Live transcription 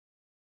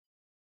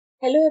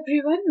Hello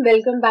everyone,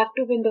 welcome back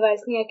to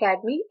Vindhyavasini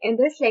Academy. In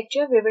this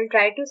lecture, we will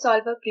try to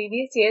solve a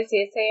previous year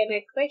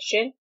CSIR-NET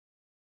question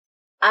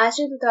asked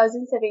in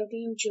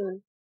 2017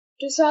 June.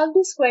 To solve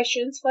these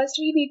questions, first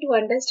we need to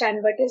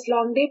understand what is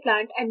long day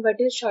plant and what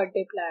is short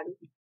day plant.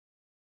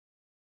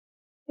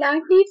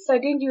 Plant needs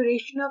certain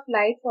duration of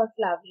light for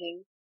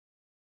flowering.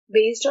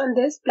 Based on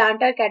this,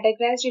 plants are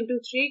categorized into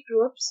three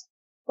groups.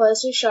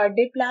 First is short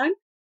day plant,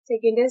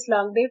 second is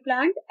long day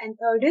plant, and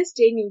third is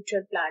day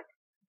neutral plant.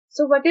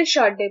 So what is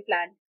short day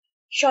plant?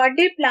 Short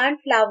day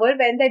plant flower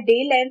when the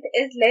day length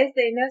is less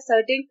than a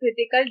certain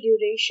critical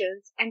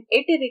durations and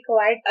it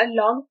required a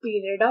long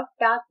period of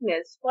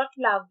darkness for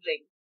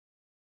flowering.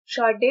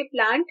 Short day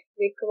plant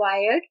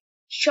required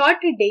short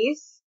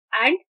days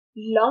and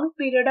long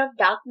period of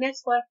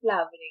darkness for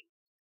flowering.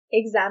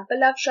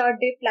 Example of short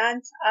day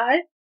plants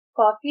are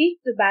coffee,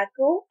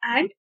 tobacco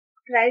and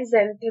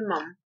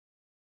chrysanthemum.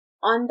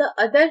 On the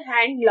other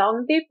hand,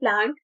 long day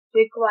plant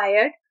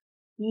required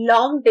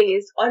long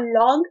days or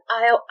long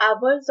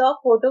hours of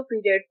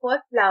photoperiod for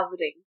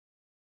flowering.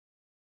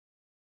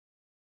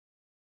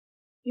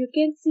 You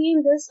can see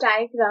in this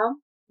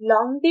diagram,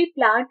 long day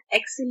plant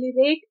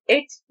accelerate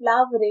its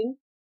flowering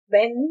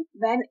when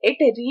it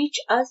reach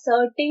a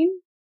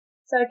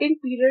certain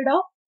period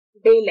of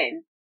day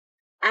length,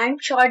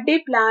 and short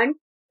day plant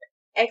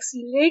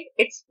accelerate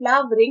its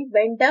flowering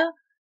when the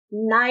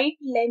night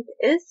length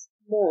is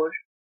more.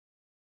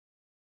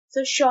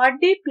 So short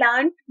day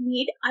plant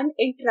need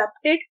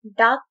uninterrupted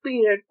dark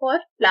period for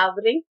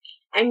flowering,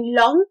 and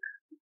long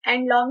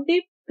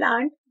day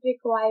plant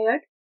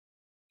required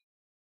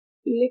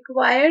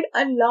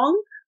a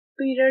long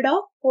period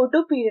of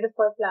photoperiod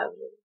for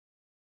flowering.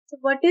 So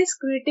what is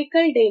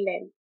critical day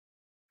length?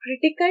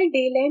 Critical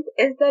day length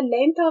is the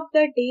length of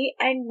the day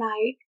and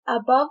night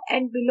above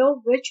and below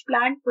which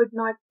plant would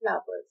not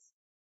flower.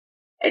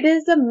 It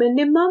is the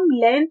minimum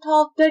length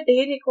of the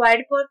day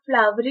required for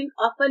flowering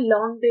of a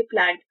long day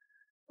plant.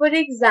 For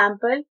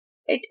example,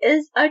 it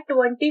is a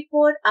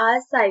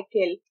 24-hour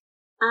cycle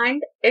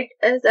and it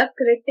is a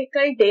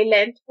critical day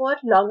length for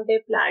long day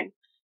plant.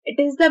 It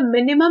is the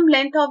minimum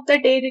length of the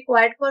day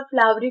required for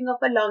flowering of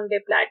a long day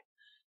plant.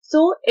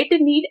 So it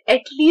need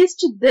at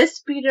least this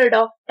period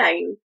of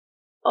time,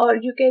 or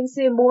you can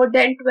say more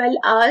than 12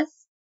 hours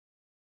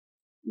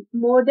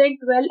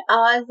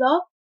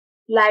of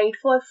light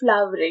for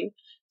flowering.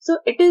 So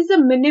it is the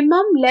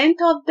minimum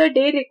length of the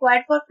day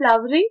required for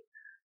flowering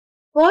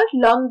for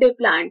long day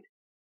plant.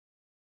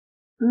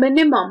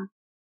 Minimum,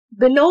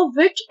 below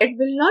which it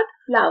will not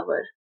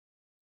flower.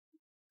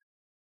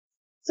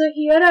 So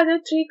here are the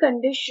three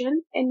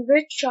conditions in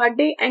which short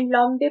day and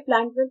long day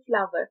plant will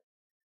flower.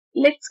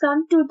 Let's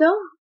come to the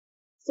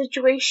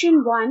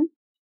situation 1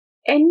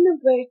 in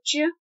which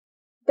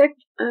the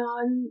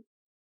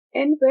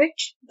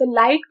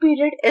light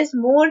period is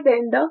more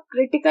than the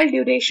critical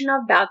duration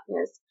of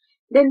darkness.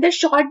 Then the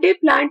short day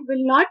plant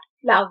will not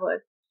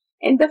flower.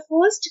 In the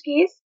first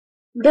case,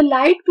 the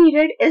light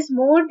period is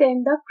more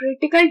than the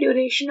critical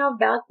duration of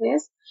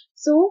darkness,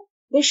 so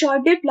the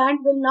short day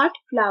plant will not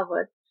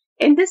flower.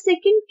 In the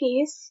second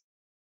case,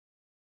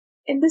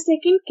 it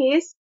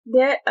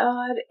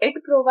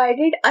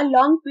provided a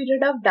long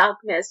period of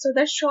darkness, so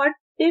the short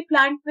day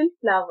plant will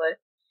flower.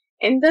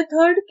 In the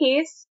third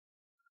case,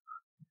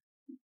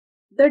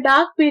 the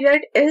dark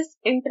period is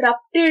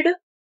interrupted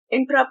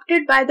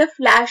by the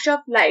flash of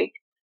light,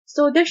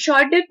 so the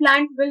short day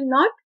plant will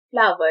not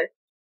flower.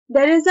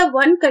 There is a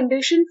one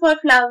condition for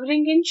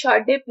flowering in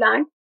short day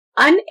plant: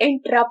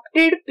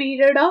 uninterrupted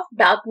period of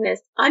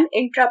darkness,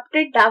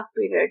 uninterrupted dark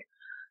period.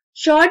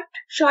 Short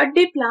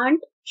day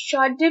plant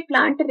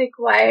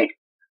required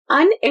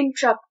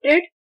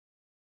uninterrupted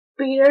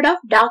period of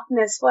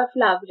darkness for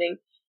flowering.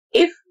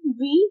 If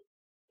we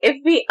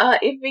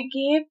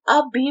gave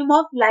a beam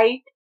of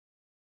light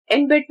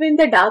in between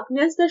the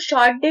darkness, the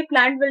short day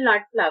plant will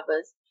not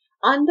flower.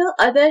 On the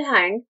other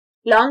hand,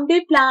 long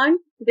day plant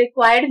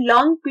required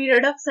long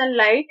period of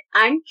sunlight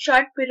and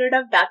short period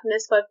of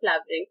darkness for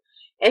flowering.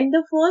 In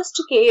the first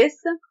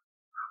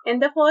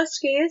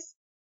case,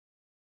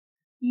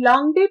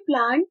 long day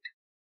plant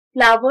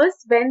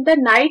flowers when the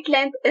night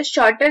length is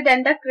shorter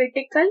than the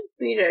critical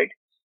period.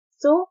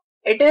 So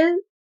it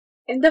is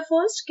in the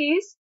first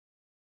case,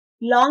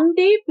 long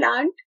day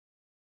plant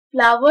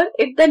flower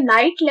if the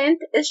night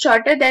length is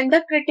shorter than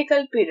the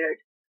critical period.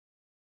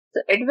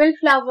 So it will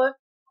flower.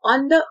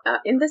 In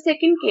the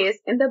second case,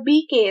 in the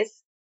B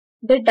case,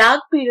 the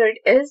dark period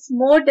is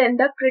more than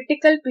the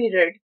critical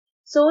period.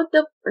 So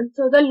the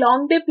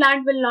long day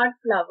plant will not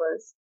flower.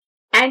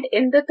 And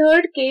in the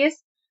third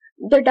case,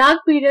 the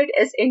dark period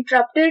is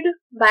interrupted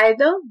by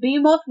the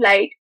beam of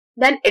light,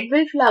 then it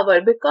will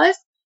flower, because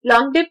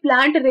long day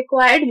plant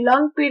required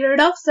long period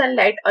of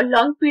sunlight or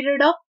long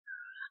period of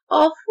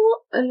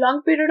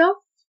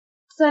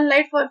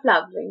sunlight for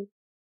flowering.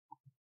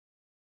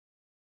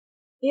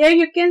 Here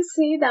you can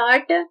see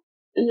that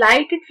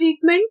light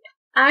treatment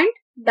and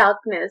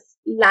darkness,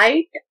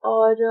 light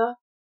or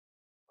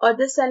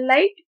the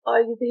sunlight,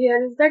 or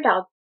here is the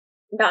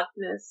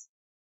darkness.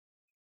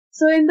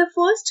 So in the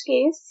first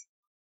case,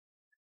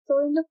 So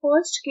in the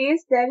first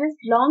case, there is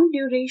long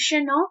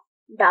duration of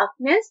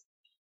darkness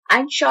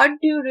and short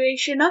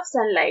duration of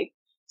sunlight.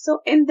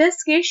 So in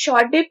this case,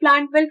 short day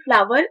plant will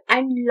flower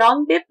and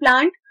long day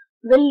plant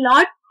will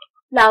not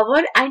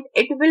flower and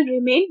it will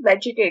remain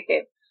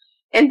vegetative.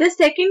 In the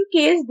second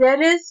case, there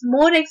is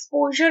more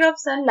exposure of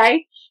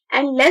sunlight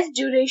and less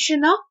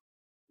duration of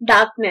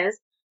darkness.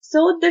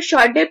 So the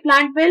short day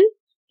plant will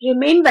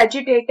remain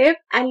vegetative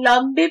and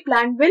long day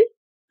plant will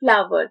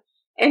flower.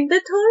 In the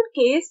third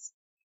case,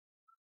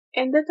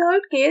 the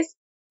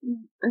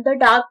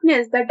dark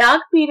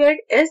period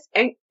is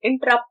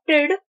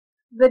interrupted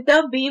with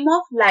a beam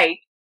of light.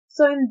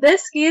 So in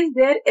this case,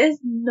 there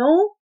is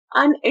no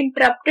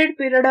uninterrupted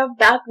period of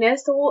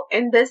darkness. So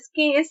in this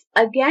case,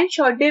 again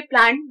short day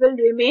plant will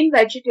remain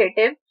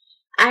vegetative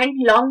and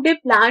long day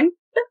plant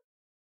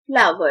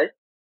flower.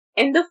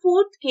 In the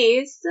fourth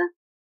case,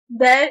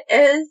 there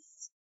is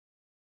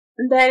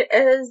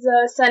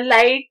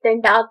sunlight, then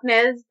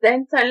darkness,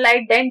 then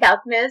sunlight, then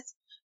darkness.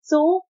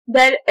 So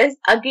there is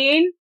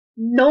again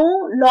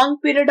no long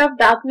period of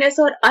darkness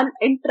or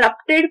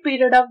uninterrupted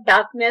period of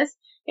darkness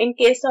in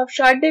case of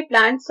short day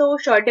plant. So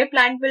short day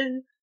plant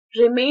will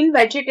remain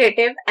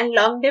vegetative and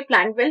long day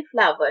plant will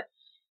flower.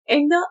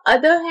 In the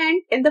other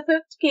hand, in the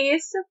fifth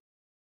case,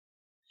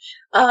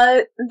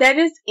 there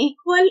is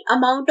equal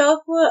amount of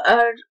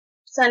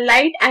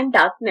sunlight and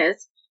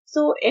darkness.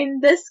 So in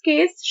this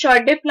case,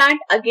 short day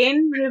plant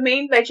again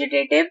remain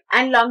vegetative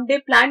and long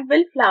day plant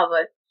will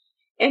flower.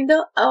 In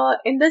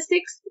the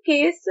sixth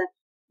case,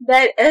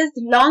 there is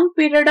long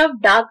period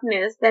of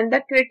darkness, then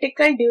the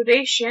critical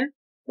duration,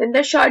 then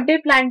the short day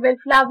plant will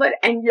flower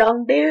and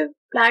long day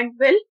plant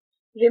will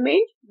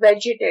remain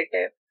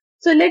vegetative.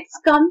 So let's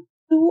come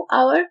to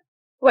our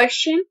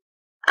question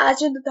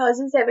asked in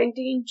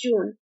 2017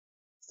 June.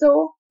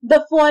 So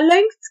the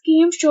following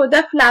schemes show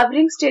the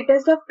flowering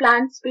status of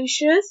plant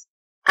species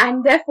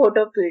and their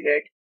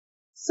photoperiod.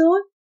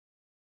 So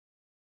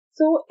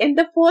in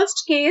the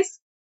first case,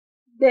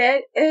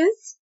 there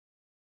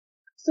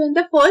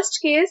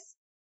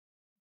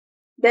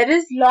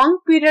is long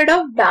period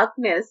of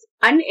darkness,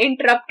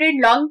 uninterrupted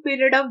long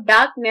period of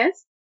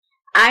darkness,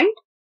 and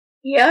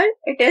here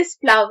it is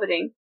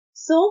flowering.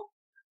 So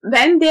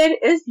when there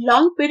is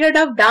long period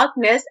of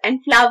darkness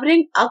and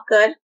flowering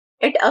occur,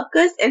 it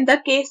occurs in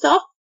the case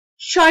of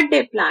short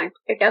day plant.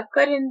 It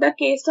occurs in the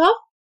case of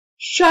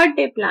short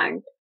day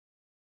plant.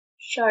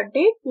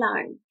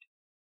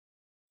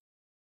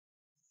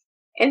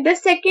 In the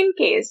second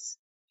case,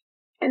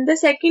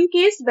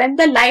 when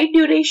the light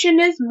duration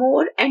is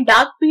more and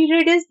dark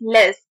period is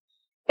less,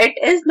 it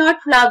is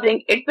not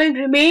flowering. It will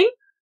remain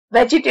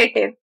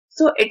vegetative.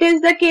 So it is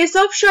the case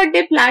of short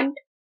day plant.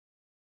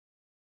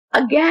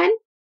 Again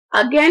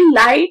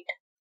light,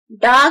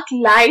 dark,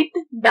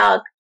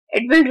 dark.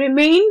 It will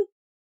remain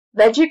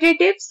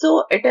vegetative.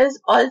 So it is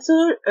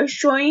also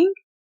showing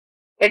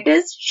it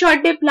is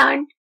short day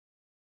plant.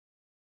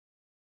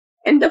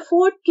 In the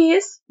fourth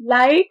case,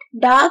 light,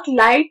 dark,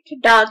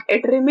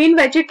 it remain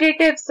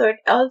vegetative. So it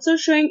also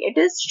showing it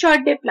is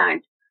short day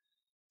plant.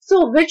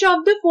 So which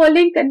of the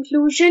following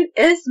conclusion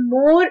is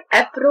more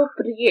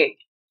appropriate?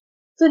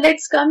 So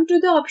let's come to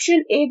the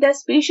option A. The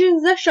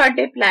species is a short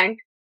day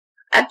plant.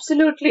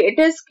 Absolutely, it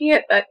is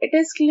clear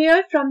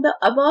from the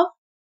above.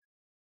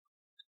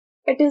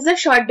 It is a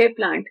short day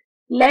plant.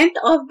 Length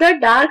of the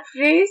dark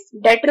rays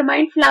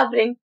determine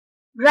flowering.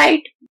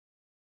 Right.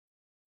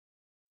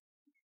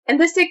 In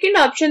the second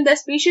option, the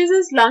species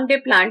is long day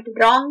plant.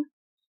 Wrong.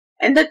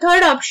 In the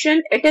third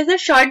option, it is a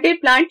short day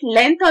plant.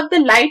 Length of the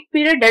light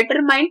period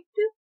determines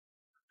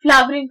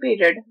flowering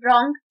period.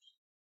 Wrong.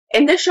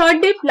 In the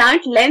short day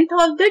plant, length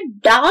of the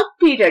dark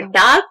period,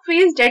 dark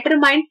phase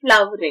determine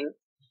flowering.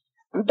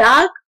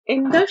 Dark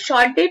in the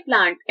short day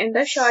plant. In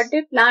the short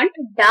day plant,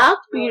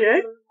 dark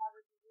period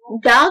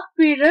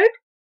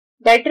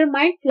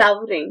determine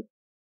flowering.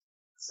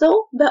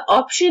 So the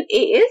option A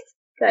is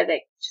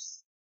correct.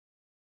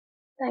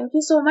 Thank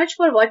you so much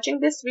for watching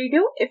this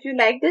video. If you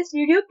like this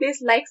video,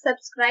 please like,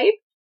 subscribe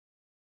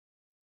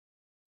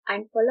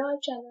and follow our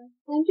channel.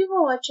 Thank you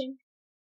for watching.